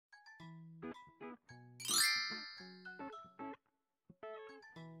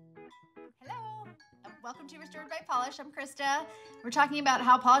Welcome to Restored by Polish. I'm Krista. We're talking about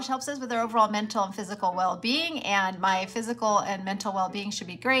how polish helps us with our overall mental and physical well-being, and my physical and mental well-being should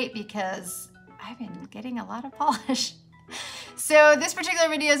be great because I've been getting a lot of polish. So this particular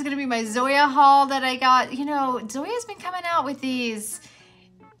video is going to be my Zoya haul that I got. You know, Zoya's been coming out with these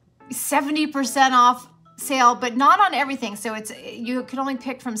 70% off sale, but not on everything. So you can only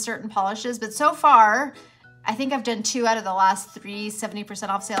pick from certain polishes, but so far, I think I've done 2 out of the last 3 70%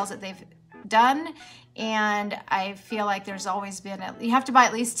 off sales that they've done. And I feel like there's always been, you have to buy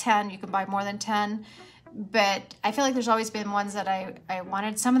at least 10. You can buy more than 10, but I feel like there's always been ones that I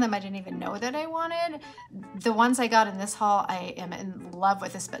wanted. Some of them I didn't even know that I wanted. The ones I got in this haul, I am in love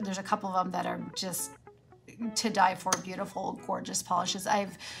with this, but there's a couple of them that are just to die for, beautiful, gorgeous polishes. I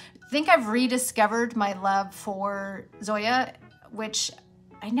think I've rediscovered my love for Zoya, which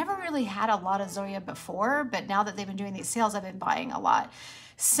I never really had a lot of Zoya before, but now that they've been doing these sales, I've been buying a lot.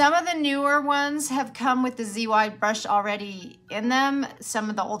 Some of the newer ones have come with the Z-wide brush already in them. Some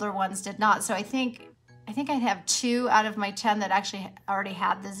of the older ones did not. So I think I have 2 out of my 10 that actually already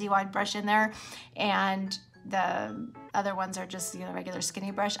had the Z-wide brush in there, and the other ones are just, you know, regular skinny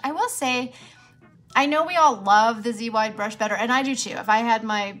brush. I will say, I know we all love the Z-wide brush better, and I do too. If I had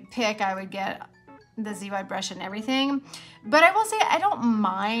my pick, I would get the Z-wide brush and everything. But I will say I don't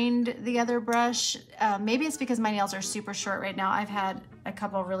mind the other brush. Maybe it's because my nails are super short right now. I've had a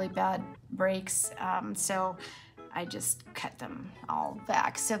couple really bad breaks, so I just cut them all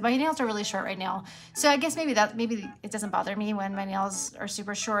back. So my nails are really short right now. So I guess maybe it doesn't bother me when my nails are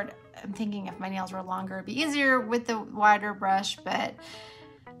super short. I'm thinking if my nails were longer, it'd be easier with the wider brush. But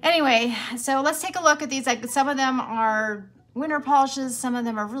anyway, so let's take a look at these. Like, some of them are winter polishes, some of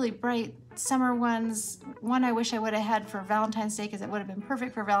them are really bright summer ones. One I wish I would have had for Valentine's Day because it would have been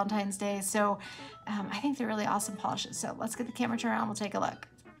perfect for Valentine's Day. So I think they're really awesome polishes. So let's get the camera turned around, we'll take a look.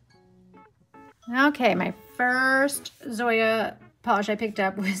 Okay, my first Zoya polish I picked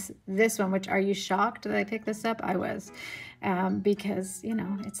up was this one, which, are you shocked that I picked this up? I was, because, you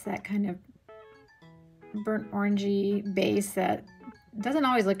know, it's that kind of burnt orangey base that doesn't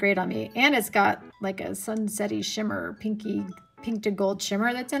always look great on me. And it's got like a sunsetty shimmer, pink to gold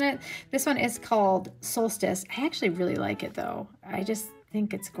shimmer that's in it. This one is called Solstice. I actually really like it though. I just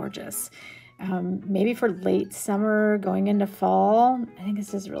think it's gorgeous. Maybe for late summer going into fall. I think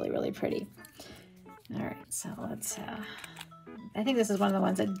this is really, really pretty. All right, so let's, I think this is one of the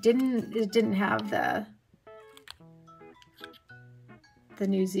ones that didn't have the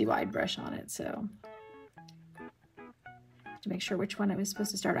new Z-wide brush on it, so to make sure which one I was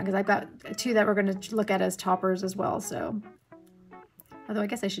supposed to start on, because I've got 2 that we're going to look at as toppers as well. So, although I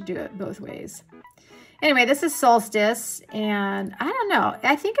guess I should do it both ways. Anyway, this is Solstice, and I don't know.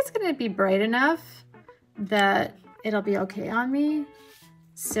 I think it's going to be bright enough that it'll be okay on me.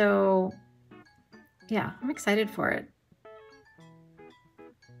 So, yeah, I'm excited for it.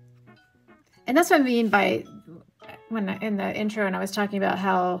 And that's what I mean by when in the intro, and I was talking about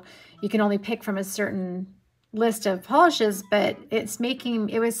how you can only pick from a certain list of polishes, but it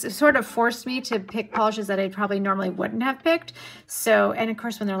sort of forced me to pick polishes that I probably normally wouldn't have picked. So, and of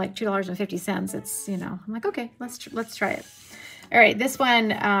course when they're like $2.50, it's, you know, I'm like, okay, let's try it. All right, this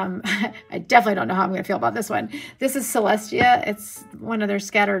one, I definitely don't know how I'm gonna feel about this one. This is Celstia. It's one of their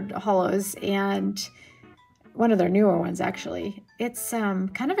scattered hollows, and one of their newer ones actually. It's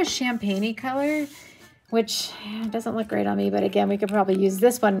kind of a champagne-y color, which doesn't look great on me, but again, we could probably use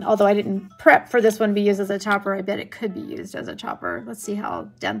this one. Although I didn't prep for this one to be used as a topper, I bet it could be used as a topper. Let's see how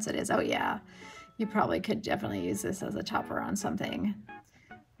dense it is. Oh yeah, you probably could definitely use this as a topper on something.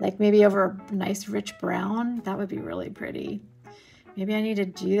 Like maybe over a nice rich brown, that would be really pretty. Maybe I need to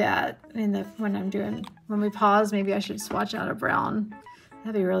do that when we pause, maybe I should swatch out a brown.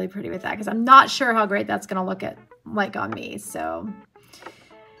 That'd be really pretty with that, because I'm not sure how great that's gonna look like on me, so.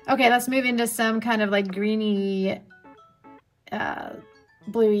 Okay, let's move into some kind of like greeny,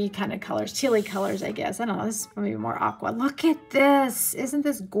 bluey kind of colors, tealy colors, I guess. I don't know, this is maybe more aqua. Look at this. Isn't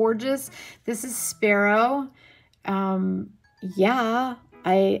this gorgeous? This is Sparrow. Yeah,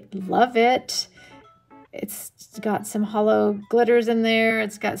 I love it. It's got some hollow glitters in there.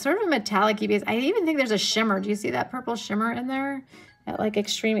 It's got sort of a metallic-y base. I even think there's a shimmer. Do you see that purple shimmer in there? At like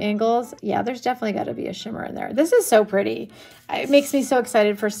extreme angles. Yeah, there's definitely got to be a shimmer in there. This is so pretty. It makes me so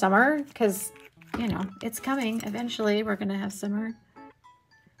excited for summer because, you know, it's coming. Eventually, we're going to have summer.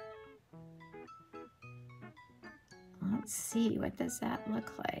 Let's see, what does that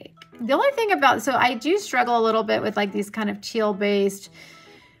look like? The only thing about, so I do struggle a little bit with like these kind of teal-based,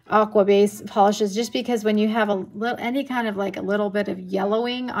 aqua-based polishes, just because when you have any kind of like a little bit of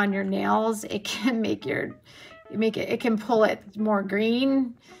yellowing on your nails, it can make it can pull it more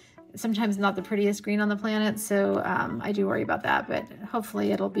green. sometimes not the prettiest green on the planet, so I do worry about that, but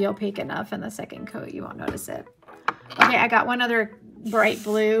hopefully it'll be opaque enough in the second coat you won't notice it. Okay, I got one other bright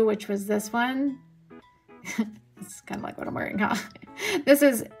blue, which was this one. It's kind of like what I'm wearing, huh? This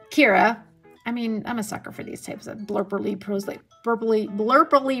is Kira. I mean, I'm a sucker for these types of blurpily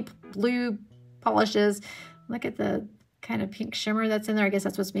blue polishes. Look at the kind of pink shimmer that's in there. I guess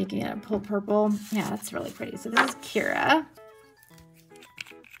that's what's making it a pull purple. Yeah, that's really pretty. So this is Kira.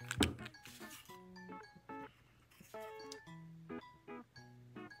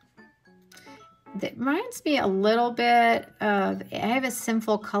 It reminds me a little bit of, I have a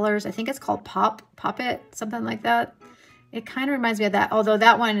Sinful Colors. I think it's called Pop It, something like that. It kind of reminds me of that, although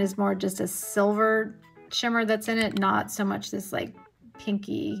that one is more just a silver shimmer that's in it, not so much this like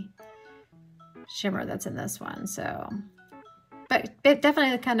pinky shimmer that's in this one. So, but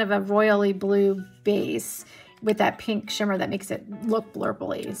definitely kind of a royally blue base with that pink shimmer that makes it look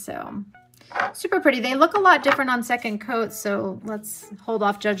blurpily. So super pretty. They look a lot different on second coat, so let's hold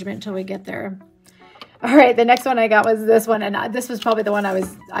off judgment until we get there. All right, the next one I got was this one, and this was probably the one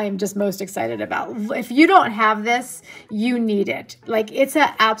I am just most excited about. If you don't have this, you need it. Like, it's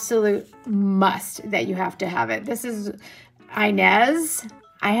an absolute must that you have to have it. This is Inez.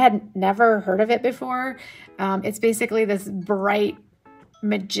 I had never heard of it before. It's basically this bright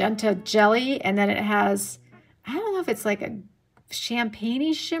magenta jelly, and then it has, I don't know if it's like a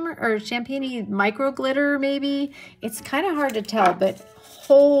champagne-y shimmer or champagne-y micro glitter maybe. It's kind of hard to tell, but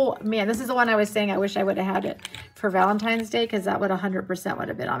oh man, this is the one I was saying I wish I would have had it for Valentine's Day, because that would 100% would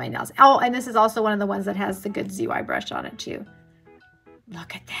have been on my nails. Oh, and this is also one of the ones that has the good ZY brush on it too.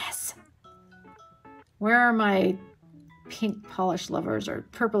 Look at this. Where are my pink polish lovers or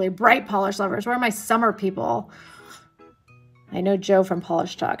purpley bright polish lovers? Where are my summer people? I know Joe from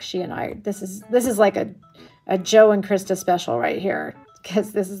Polish Talk. She and I, this is like a Joe and Krista special right here,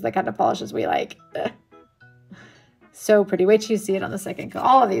 because this is the kind of polishes we like. So pretty. Wait till you see it on the second coat.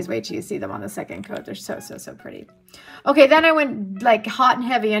 All of these, wait till you see them on the second coat. They're so, so, so pretty. Okay, then I went like hot and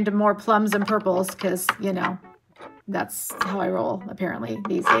heavy into more plums and purples, because, you know, that's how I roll apparently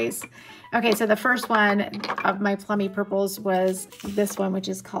these days. Okay, so the first one of my plummy purples was this one, which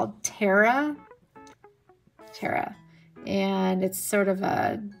is called Terra. And it's sort of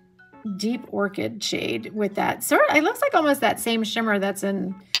a deep orchid shade with that sort of, it looks like almost that same shimmer that's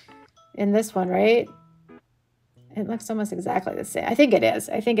in this one, right? It looks almost exactly the same. I think it is.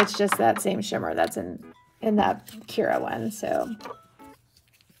 I think it's just that same shimmer that's in that Kira one. So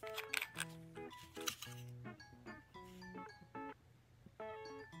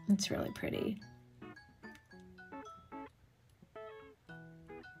it's really pretty.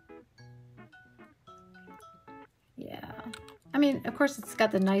 Yeah. I mean, of course, it's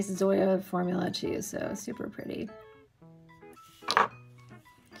got the nice Zoya formula too, so super pretty. All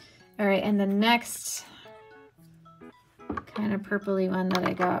right, and the next kind of purpley one that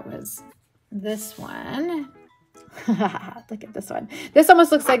I got was this one. Look at this one. This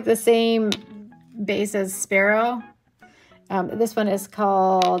almost looks like the same base as Sparrow. This one is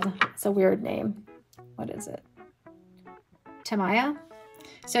called, it's a weird name. What is it? Tamiah.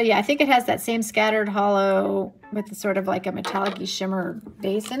 So yeah, I think it has that same scattered hollow with the sort of like a metallic-y shimmer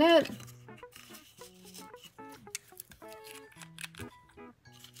base in it.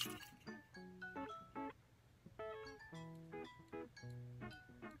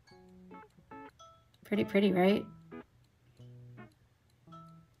 Pretty pretty, right?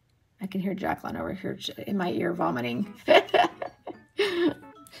 I can hear Jacqueline over here in my ear vomiting.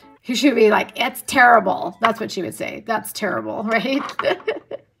 She should be like, it's terrible. That's what she would say. That's terrible, right?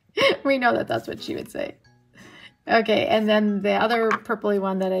 We know that that's what she would say. Okay, and then the other purpley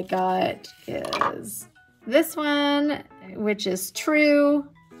one that I got is this one, which is True.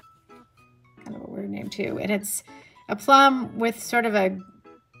 Kind of a weird name too. And it's a plum with sort of a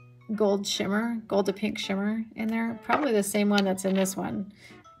gold shimmer, gold to pink shimmer in there. Probably the same one that's in this one.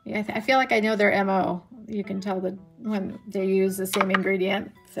 Yeah, I feel like I know their MO. You can tell that when they use the same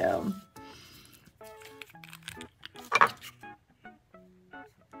ingredient. So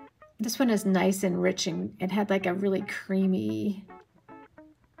this one is nice and rich, and it had like a really creamy,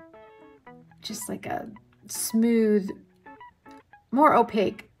 just like a smooth, more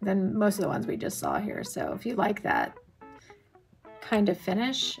opaque than most of the ones we just saw here. So if you like that kind of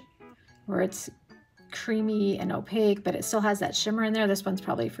finish where it's creamy and opaque, but it still has that shimmer in there, this one's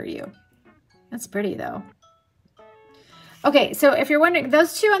probably for you. That's pretty though. Okay, so if you're wondering,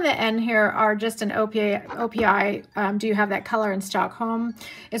 those two on the end here are just an OPI. Do you have that color in Stockholm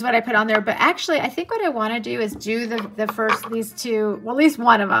is what I put on there. But actually, I think what I want to do is do the first, these two, well, at least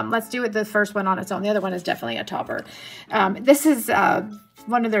one of them. Let's do it, the first one on its own. The other one is definitely a topper. This is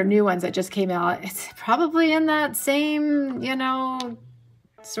one of their new ones that just came out. It's probably in that same, you know,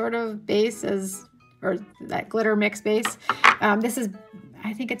 sort of base as, or that glitter mix base. This is,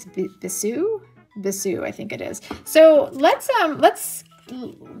 I think it's Bisoux, I think it is. So let's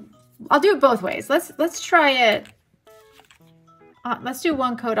I'll do it both ways. Let's try it. Let's do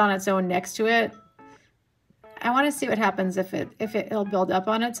one coat on its own next to it. I want to see what happens if it'll build up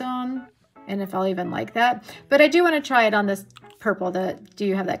on its own, and if I'll even like that. But I do want to try it on this purple. Do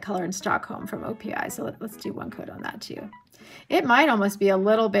you have that color in Stockholm from OPI? So let's do one coat on that too. It might almost be a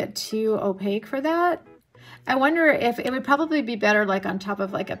little bit too opaque for that. I wonder if it would probably be better like on top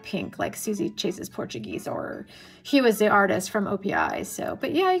of like a pink, like Susie Chase's Portuguese, or He Was the Artist from OPI. So,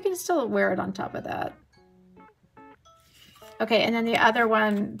 but yeah, you can still wear it on top of that. Okay, and then the other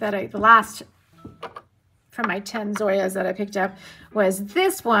one that the last from my 10 Zoyas that I picked up was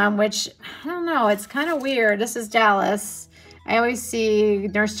this one, which I don't know, it's kind of weird. This is Dallas. I always see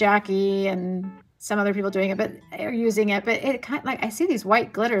Nurse Jackie and some other people doing it, but are using it, but it kind of like, I see these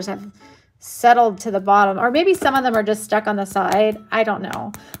white glitters have settled to the bottom, or maybe some of them are just stuck on the side. I don't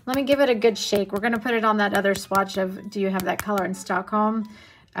know. Let me give it a good shake. We're going to put it on that other swatch of Do You Have That Color in Stockholm.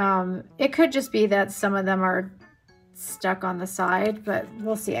 It could just be that some of them are stuck on the side, but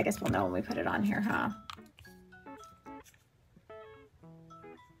we'll see. I guess we'll know when we put it on here, huh?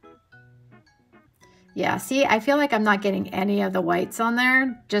 Yeah, see, I feel like I'm not getting any of the whites on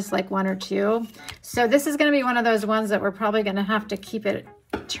there, just like one or two. So this is going to be one of those ones that we're probably going to have to keep it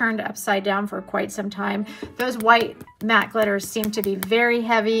turned upside down for quite some time. Those white matte glitters seem to be very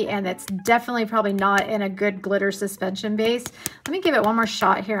heavy, and it's definitely probably not in a good glitter suspension base. Let me give it one more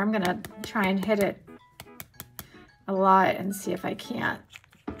shot here. I'm going to try and hit it a lot and see if I can't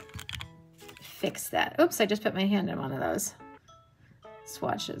fix that. Oops, I just put my hand in one of those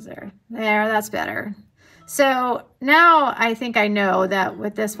swatches there. There, that's better. So now I think I know that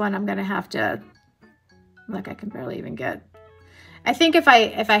with this one, I'm going to have to, look, I can barely even get, I think if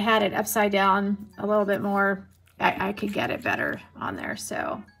I had it upside down a little bit more, I could get it better on there.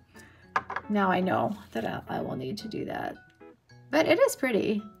 So now I know that I will need to do that, but it is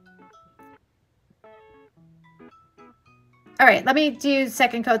pretty. All right, let me do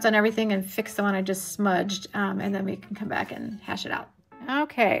second coats on everything and fix the one I just smudged, and then we can come back and hash it out.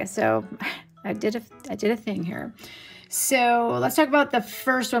 Okay, so I did a thing here. So let's talk about the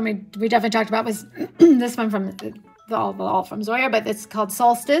first one we definitely talked about was this one from all from Zoya, but it's called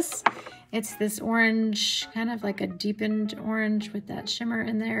Solstice. It's this orange, kind of like a deepened orange with that shimmer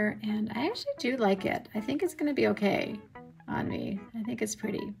in there, and I actually do like it. I think it's going to be okay on me. I think it's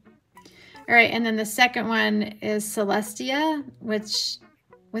pretty. All right, and then the second one is Celstia, which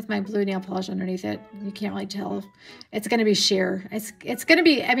with my blue nail polish underneath it, you can't really tell. It's going to be sheer. It's going to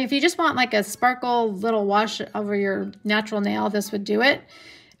be, I mean, if you just want like a sparkle little wash over your natural nail, this would do it.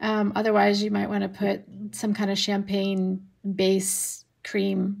 Otherwise, you might want to put some kind of champagne base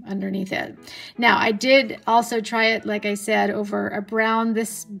cream underneath it. Now, I did also try it, like I said, over a brown.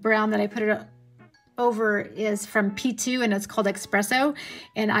 This brown that I put it over is from P2, and it's called Espresso,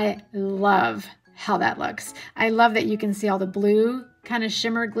 and I love how that looks. I love that you can see all the blue kind of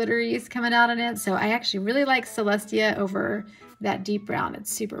shimmer glitteries coming out in it. So I actually really like Celstia over that deep brown.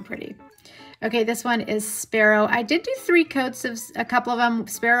 It's super pretty. Okay, this one is Sparrow. I did do 3 coats of a couple of them.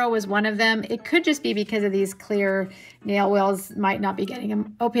 Sparrow was one of them. It could just be because of these clear nail wheels might not be getting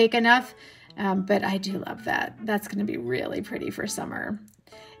them opaque enough, but I do love that. That's going to be really pretty for summer.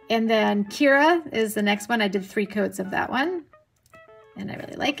 And then Kira is the next one. I did 3 coats of that one, and I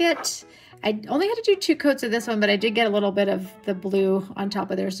really like it. I only had to do 2 coats of this one, but I did get a little bit of the blue on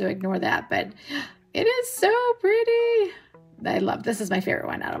top of there, so ignore that. But it is so pretty. I love, this is my favorite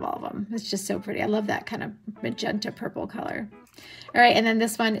one out of all of them. It's just so pretty. I love that kind of magenta purple color. All right, and then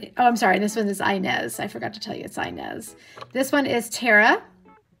this one, oh, I'm sorry, this one is Inez. I forgot to tell you it's Inez. This one is Terra.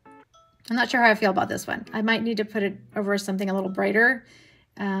 I'm not sure how I feel about this one. I might need to put it over something a little brighter.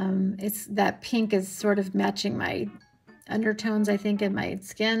 It's that pink is sort of matching my undertones, I think, in my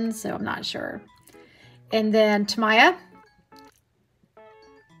skin, so I'm not sure. And then Tamiah,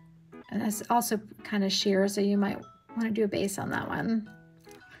 and that's also kind of sheer, so you might want to do a base on that one.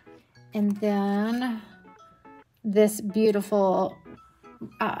 And then this beautiful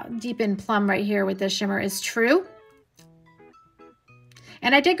deepened plum right here with the shimmer is True.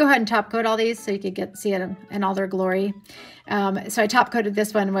 And I did go ahead and top coat all these so you could see it in all their glory. So I top coated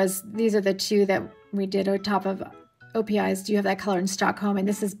this one. These are the 2 that we did on top of OPIs do have that color in Stockholm, and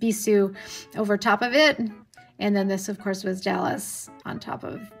this is Bisoux over top of it. And then this, of course, was Dallas on top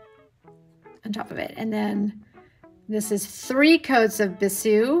of it. And then this is 3 coats of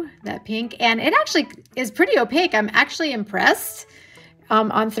Bisoux, that pink, and it actually is pretty opaque. I'm actually impressed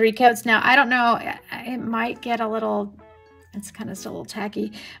on 3 coats. Now, I don't know, it might get a little, it's kind of still a little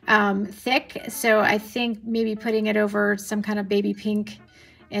tacky, thick. So I think maybe putting it over some kind of baby pink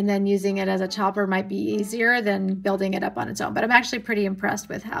and then using it as a topper might be easier than building it up on its own. But I'm actually pretty impressed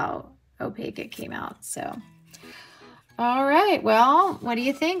with how opaque it came out. So, all right. Well, what do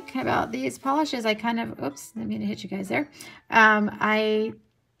you think about these polishes? I kind of, oops, I didn't mean to hit you guys there. I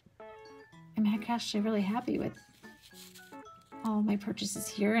am actually really happy with all my purchases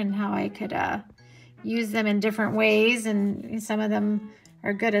here and how I could use them in different ways. And some of them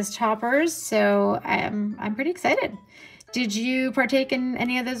are good as toppers. So I'm pretty excited. Did you partake in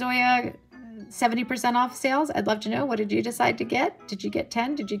any of the Zoya 70% off sales? I'd love to know. What did you decide to get? Did you get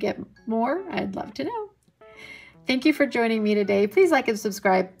 10? Did you get more? I'd love to know. Thank you for joining me today. Please like and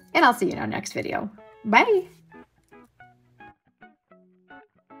subscribe, and I'll see you in our next video. Bye.